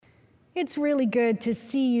It's really good to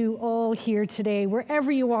see you all here today,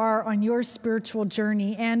 wherever you are on your spiritual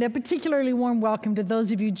journey, and a particularly warm welcome to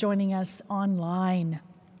those of you joining us online.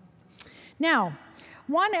 Now,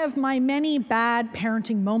 one of my many bad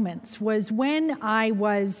parenting moments was when I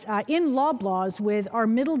was in Loblaws with our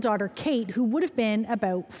middle daughter, Kate, who would have been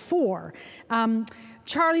about 4.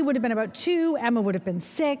 Charlie would have been about 2, Emma would have been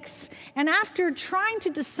 6, and after trying to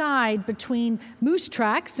decide between Moose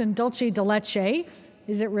Tracks and Dulce de Leche,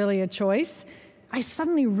 is it really a choice? I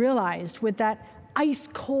suddenly realized, with that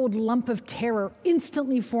ice-cold lump of terror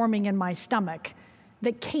instantly forming in my stomach,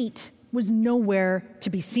 that Kate was nowhere to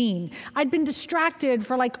be seen. I'd been distracted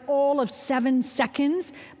for like all of 7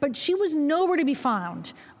 seconds, but she was nowhere to be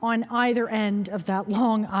found on either end of that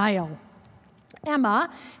long aisle. Emma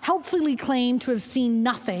helpfully claimed to have seen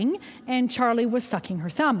nothing, and Charlie was sucking her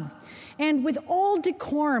thumb. And with all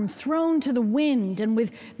decorum thrown to the wind and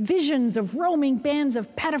with visions of roaming bands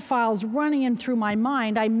of pedophiles running in through my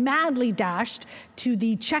mind, I madly dashed to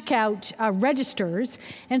the checkout registers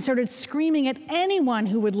and started screaming at anyone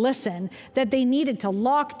who would listen that they needed to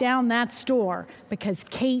lock down that store because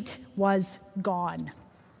Kate was gone.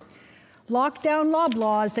 Lock down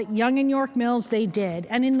Loblaws at Yonge and York Mills they did,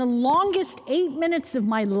 and in the longest 8 minutes of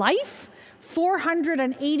my life,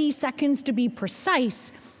 480 seconds to be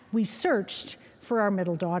precise, we searched for our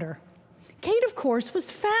middle daughter. Kate, of course,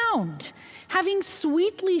 was found, having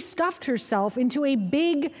sweetly stuffed herself into a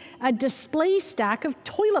big display stack of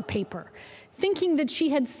toilet paper, thinking that she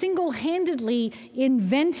had single-handedly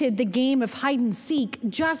invented the game of hide and seek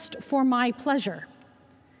just for my pleasure.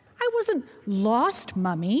 "I wasn't lost,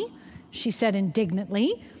 Mummy," she said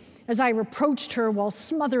indignantly, as I reproached her while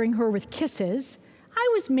smothering her with kisses. "I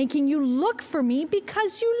was making you look for me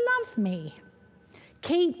because you love me."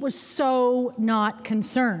 Kate was so not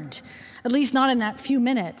concerned, at least not in that few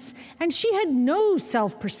minutes, and she had no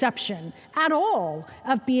self-perception at all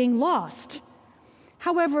of being lost.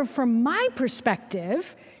 However, from my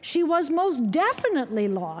perspective, she was most definitely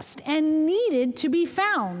lost and needed to be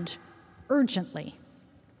found urgently.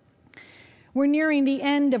 We're nearing the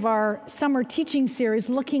end of our summer teaching series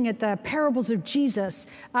looking at the parables of Jesus,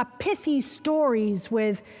 pithy stories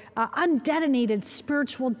with undetonated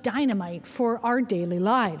spiritual dynamite for our daily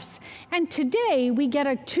lives. And today we get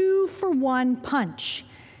a 2-for-1 punch.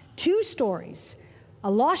 2 stories,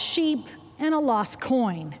 a lost sheep and a lost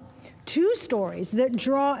coin. 2 stories that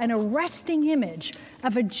draw an arresting image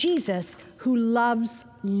of a Jesus who loves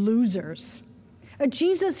losers. A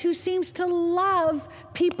Jesus who seems to love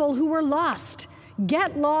people who are lost,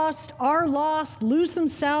 get lost, are lost, lose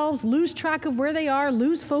themselves, lose track of where they are,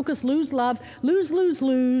 lose focus, lose love,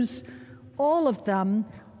 lose, all of them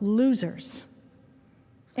losers.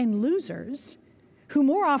 And losers who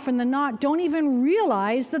more often than not don't even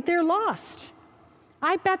realize that they're lost.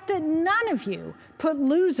 I bet that none of you put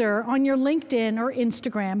loser on your LinkedIn or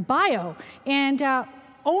Instagram bio, and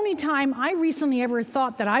only time I recently ever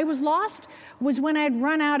thought that I was lost was when I'd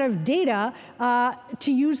run out of data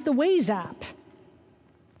to use the Waze app.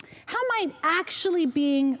 How might actually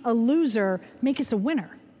being a loser make us a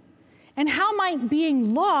winner? And how might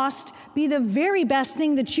being lost be the very best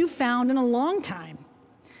thing that you've found in a long time?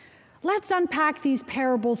 Let's unpack these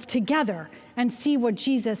parables together and see what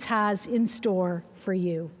Jesus has in store for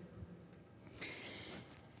you.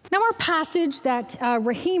 Now, our passage that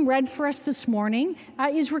Raheem read for us this morning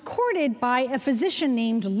is recorded by a physician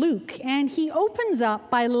named Luke, and he opens up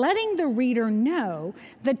by letting the reader know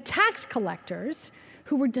that tax collectors,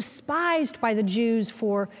 who were despised by the Jews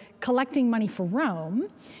for collecting money for Rome,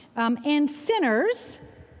 and sinners,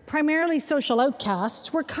 primarily social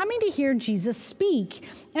outcasts, were coming to hear Jesus speak,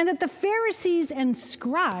 and that the Pharisees and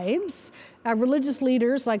scribes, religious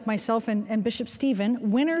leaders like myself and Bishop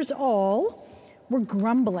Stephen, winners all, were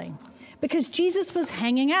grumbling because Jesus was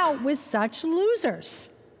hanging out with such losers.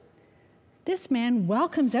 "This man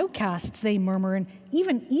welcomes outcasts," they murmur, and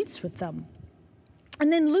even eats with them.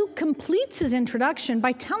 And then Luke completes his introduction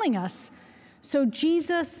by telling us, "So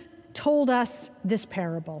Jesus told us this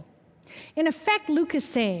parable." In effect, Luke is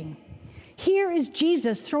saying, here is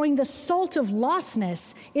Jesus throwing the salt of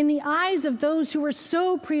lostness in the eyes of those who are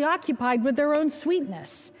so preoccupied with their own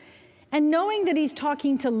sweetness. And knowing that he's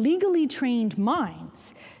talking to legally trained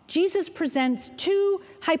minds, Jesus presents 2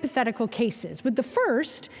 hypothetical cases, with the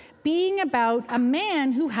first being about a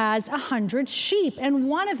man who has 100 sheep, and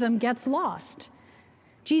one of them gets lost.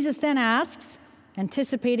 Jesus then asks,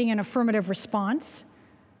 anticipating an affirmative response,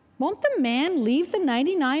 "Won't the man leave the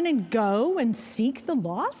 99 and go and seek the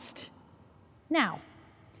lost?" Now,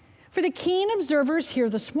 For the keen observers here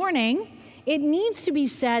this morning, it needs to be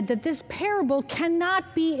said that this parable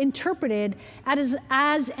cannot be interpreted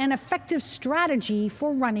as an effective strategy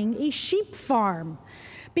for running a sheep farm,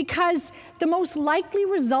 because the most likely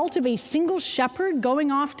result of a single shepherd going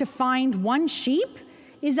off to find one sheep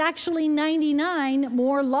is actually 99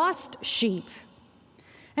 more lost sheep.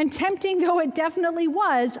 And tempting though it definitely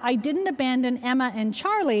was, I didn't abandon Emma and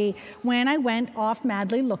Charlie when I went off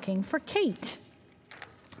madly looking for Kate.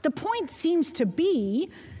 The point seems to be,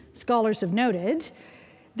 scholars have noted,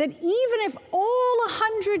 that even if all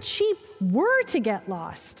 100 sheep were to get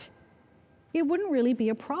lost, it wouldn't really be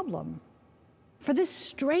a problem for this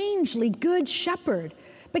strangely good shepherd,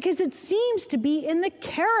 because it seems to be in the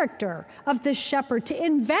character of this shepherd to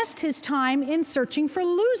invest his time in searching for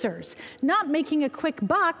losers, not making a quick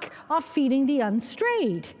buck off feeding the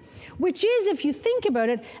unstrayed, which is, if you think about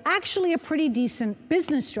it, actually a pretty decent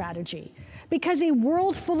business strategy, because a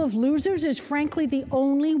world full of losers is frankly the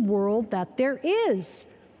only world that there is.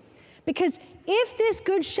 Because if this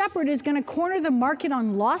good shepherd is going to corner the market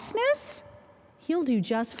on lostness, he'll do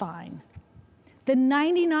just fine. The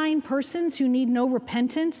 99 persons who need no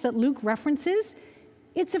repentance that Luke references,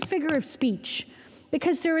 it's a figure of speech,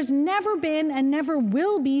 because there has never been and never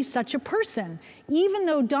will be such a person, even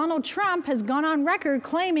though Donald Trump has gone on record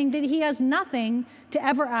claiming that he has nothing to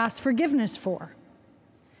ever ask forgiveness for.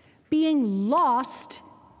 Being lost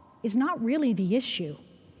is not really the issue,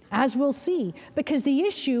 as we'll see, because the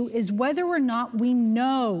issue is whether or not we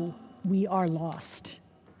know we are lost.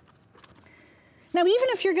 Now, even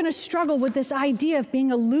if you're going to struggle with this idea of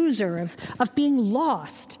being a loser, of being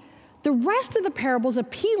lost, the rest of the parable is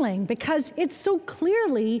appealing because it's so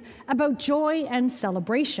clearly about joy and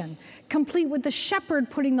celebration, complete with the shepherd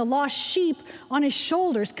putting the lost sheep on his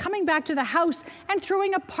shoulders, coming back to the house and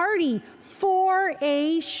throwing a party for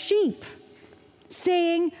a sheep,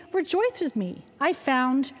 saying, "Rejoice with me, I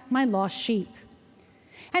found my lost sheep."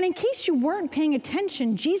 And in case you weren't paying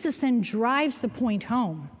attention, Jesus then drives the point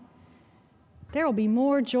home. There will be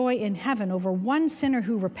more joy in heaven over one sinner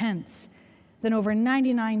who repents than over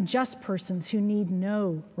 99 just persons who need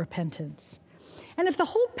no repentance. And if the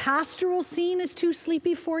whole pastoral scene is too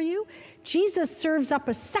sleepy for you, Jesus serves up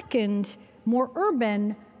a second, more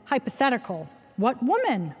urban hypothetical. What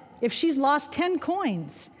woman, if she's lost 10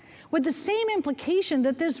 coins? With the same implication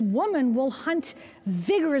that this woman will hunt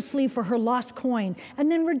vigorously for her lost coin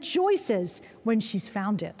and then rejoices when she's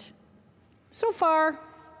found it. So far,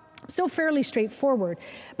 so fairly straightforward.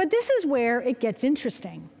 But this is where it gets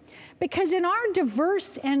interesting. Because in our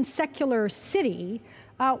diverse and secular city,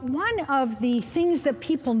 one of the things that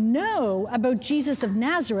people know about Jesus of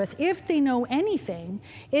Nazareth, if they know anything,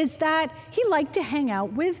 is that he liked to hang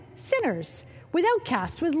out with sinners, with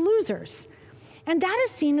outcasts, with losers. And that is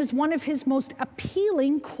seen as one of his most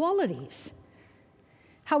appealing qualities.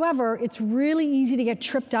 However, it's really easy to get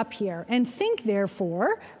tripped up here and think,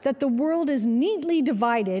 therefore, that the world is neatly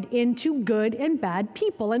divided into good and bad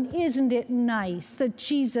people. And isn't it nice that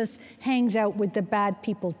Jesus hangs out with the bad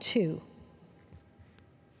people too?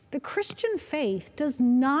 The Christian faith does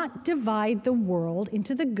not divide the world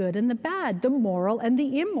into the good and the bad, the moral and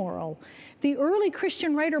the immoral. The early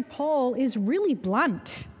Christian writer Paul is really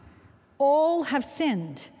blunt. All have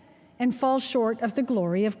sinned and fall short of the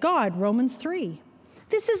glory of God, Romans 3.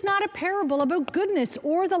 This is not a parable about goodness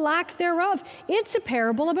or the lack thereof. It's a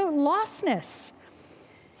parable about lostness.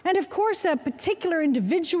 And of course, a particular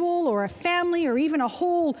individual or a family or even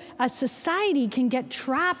a society can get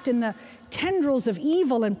trapped in the tendrils of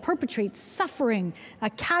evil and perpetrate suffering, a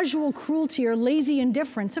casual cruelty or lazy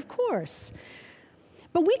indifference, of course.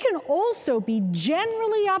 But we can also be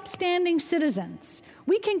generally upstanding citizens.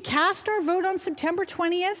 We can cast our vote on September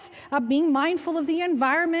 20th, being mindful of the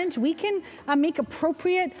environment. We can make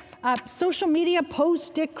appropriate social media posts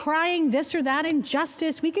decrying this or that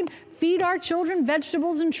injustice. We can feed our children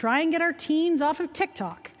vegetables and try and get our teens off of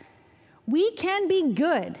TikTok. We can be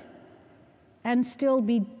good and still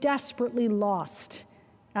be desperately lost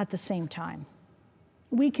at the same time.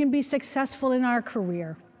 We can be successful in our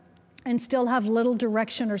career and still have little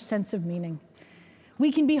direction or sense of meaning.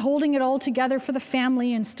 We can be holding it all together for the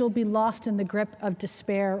family and still be lost in the grip of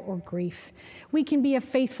despair or grief. We can be a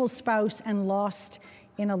faithful spouse and lost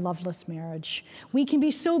in a loveless marriage. We can be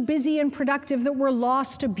so busy and productive that we're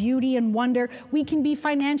lost to beauty and wonder. We can be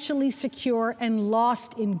financially secure and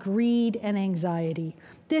lost in greed and anxiety.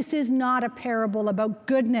 This is not a parable about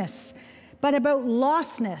goodness, but about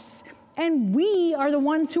lostness. And we are the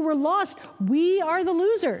ones who are lost. We are the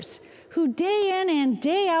losers who day in and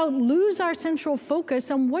day out lose our central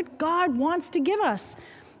focus on what God wants to give us.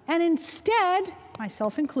 And instead,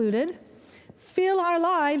 myself included, fill our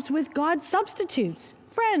lives with God's substitutes,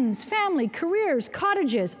 friends, family, careers,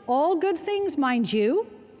 cottages, all good things, mind you,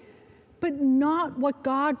 but not what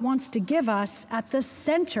God wants to give us at the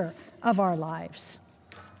center of our lives.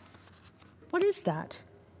 What is that?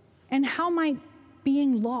 And how might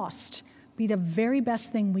being lost be the very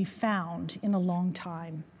best thing we've found in a long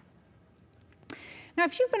time? Now,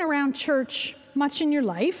 if you've been around church much in your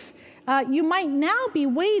life, you might now be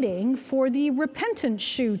waiting for the repentance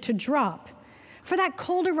shoe to drop, for that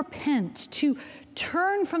call to repent, to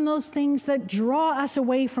turn from those things that draw us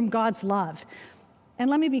away from God's love. And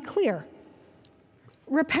let me be clear,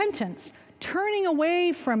 repentance, turning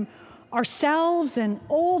away from ourselves and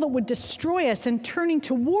all that would destroy us and turning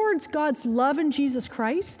towards God's love in Jesus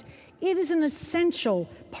Christ, it is an essential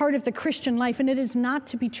part of the Christian life, and it is not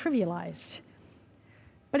to be trivialized.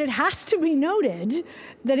 But it has to be noted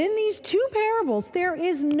that in these two parables, there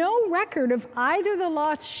is no record of either the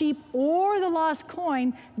lost sheep or the lost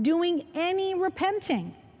coin doing any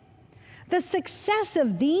repenting. The success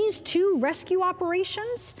of these two rescue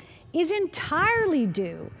operations is entirely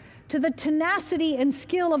due to the tenacity and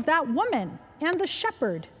skill of that woman and the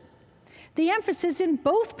shepherd. The emphasis in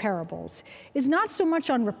both parables is not so much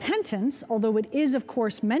on repentance, although it is, of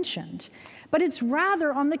course, mentioned, but it's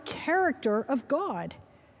rather on the character of God,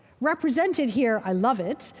 represented here, I love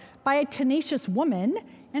it, by a tenacious woman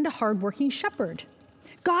and a hardworking shepherd.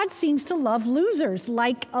 God seems to love losers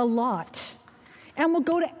like a lot and will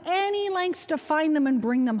go to any lengths to find them and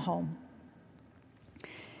bring them home.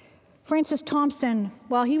 Francis Thompson,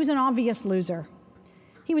 well, he was an obvious loser.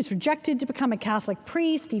 He was rejected to become a Catholic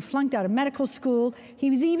priest. He flunked out of medical school. He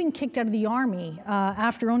was even kicked out of the army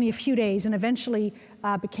after only a few days and eventually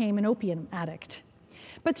became an opium addict.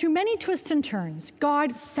 But through many twists and turns,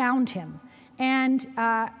 God found him. And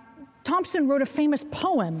Thompson wrote a famous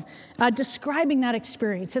poem describing that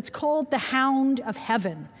experience. It's called The Hound of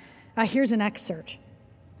Heaven. Here's an excerpt.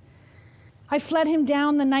 I fled him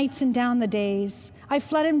down the nights and down the days. I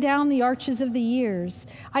fled him down the arches of the years.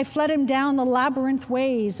 I fled him down the labyrinth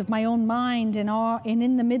ways of my own mind, and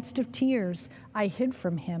in the midst of tears, I hid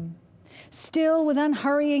from him. Still with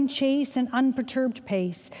unhurrying chase and unperturbed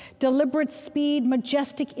pace, deliberate speed,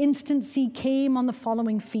 majestic instancy came on the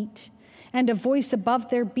following feet, and a voice above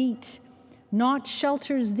their beat, naught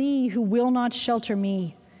shelters thee who will not shelter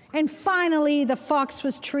me. And finally the fox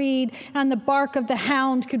was treed, and the bark of the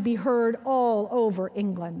hound could be heard all over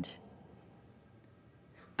England.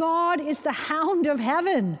 God is the hound of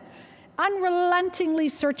heaven, unrelentingly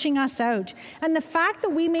searching us out. And the fact that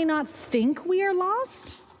we may not think we are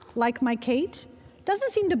lost, like my Kate,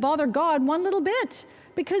 doesn't seem to bother God one little bit,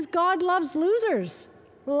 because God loves losers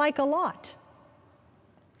like a lot.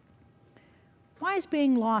 Why is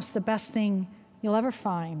being lost the best thing you'll ever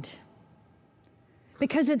find?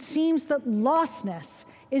 Because it seems that lostness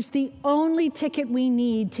is the only ticket we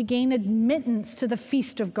need to gain admittance to the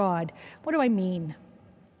feast of God. What do I mean?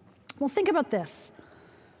 Well, think about this.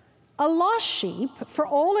 A lost sheep, for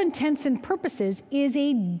all intents and purposes, is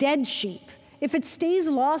a dead sheep. If it stays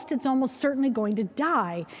lost, it's almost certainly going to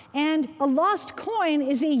die. And a lost coin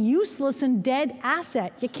is a useless and dead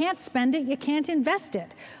asset. You can't spend it, you can't invest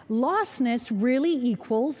it. Lostness really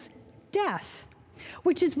equals death,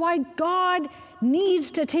 which is why God needs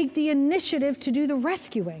to take the initiative to do the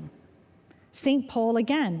rescuing. St. Paul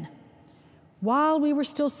again, while we were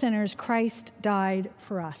still sinners, Christ died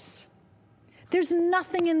for us. There's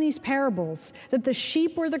nothing in these parables that the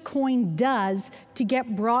sheep or the coin does to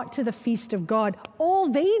get brought to the feast of God. All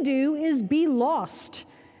they do is be lost.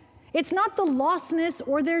 It's not the lostness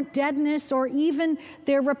or their deadness or even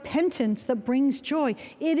their repentance that brings joy.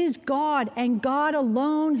 It is God and God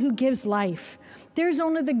alone who gives life. There's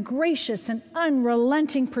only the gracious and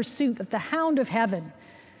unrelenting pursuit of the hound of heaven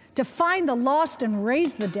to find the lost and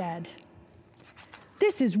raise the dead.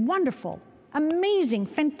 This is wonderful, amazing,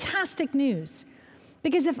 fantastic news.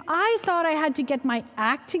 Because if I thought I had to get my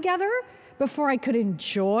act together before I could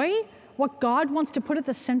enjoy what God wants to put at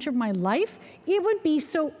the center of my life, it would be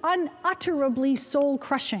so unutterably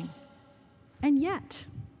soul-crushing. And yet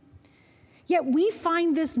we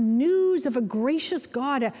find this news of a gracious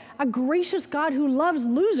God, a gracious God who loves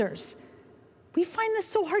losers. We find this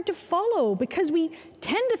so hard to follow because we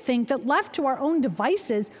tend to think that left to our own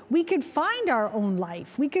devices, we could find our own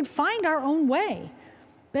life. We could find our own way.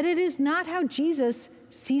 But it is not how Jesus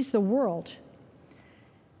sees the world.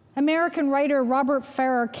 American writer Robert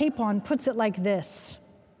Farrar Capon puts it like this: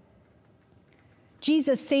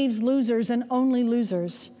 Jesus saves losers and only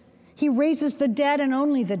losers. He raises the dead and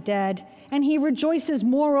only the dead. And he rejoices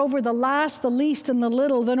more over the last, the least, and the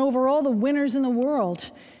little than over all the winners in the world.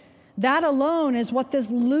 That alone is what this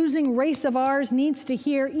losing race of ours needs to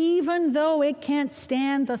hear, even though it can't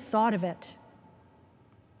stand the thought of it.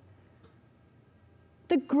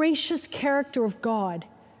 The gracious character of God,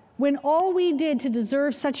 when all we did to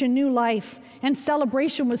deserve such a new life and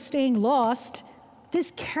celebration was staying lost,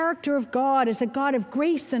 this character of God is a God of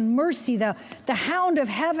grace and mercy, the hound of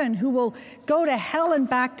heaven who will go to hell and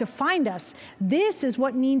back to find us. This is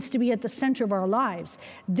what needs to be at the center of our lives.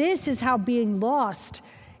 This is how being lost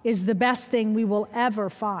is the best thing we will ever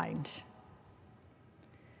find.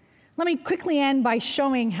 Let me quickly end by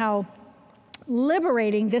showing how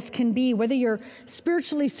liberating this can be, whether you're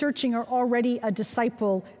spiritually searching or already a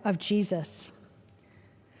disciple of Jesus.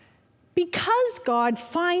 Because God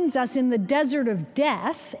finds us in the desert of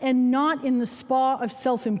death and not in the spa of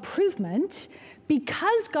self-improvement,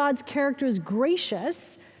 because God's character is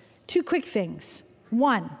gracious, two quick things.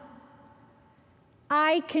 One,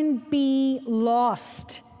 I can be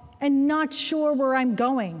lost and not sure where I'm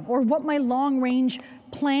going or what my long-range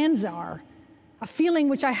plans are. A feeling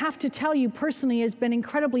which I have to tell you personally has been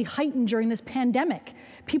incredibly heightened during this pandemic.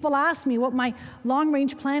 People ask me what my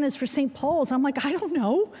long-range plan is for St. Paul's. I'm like, I don't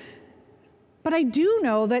know. But I do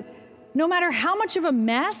know that no matter how much of a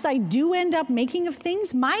mess I do end up making of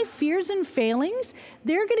things, my fears and failings,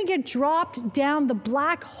 they're going to get dropped down the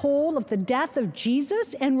black hole of the death of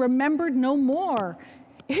Jesus and remembered no more.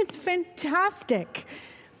 It's fantastic.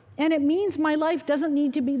 And it means my life doesn't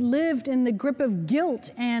need to be lived in the grip of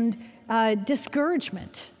guilt and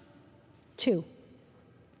discouragement. Two,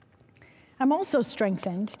 I'm also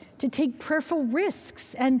strengthened to take prayerful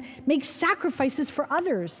risks and make sacrifices for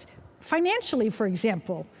others, financially, for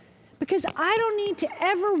example, because I don't need to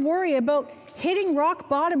ever worry about hitting rock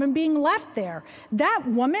bottom and being left there. That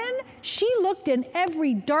woman, she looked in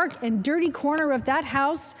every dark and dirty corner of that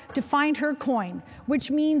house to find her coin,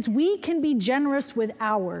 which means we can be generous with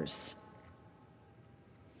ours.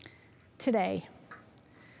 Today,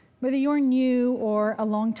 whether you're new or a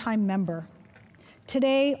longtime member,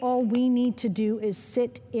 today all we need to do is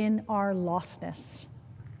sit in our lostness,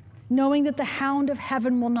 knowing that the hound of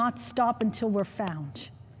heaven will not stop until we're found.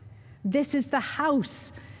 This is the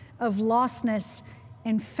house of lostness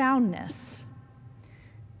and foundness.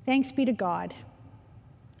 Thanks be to God.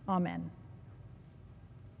 Amen.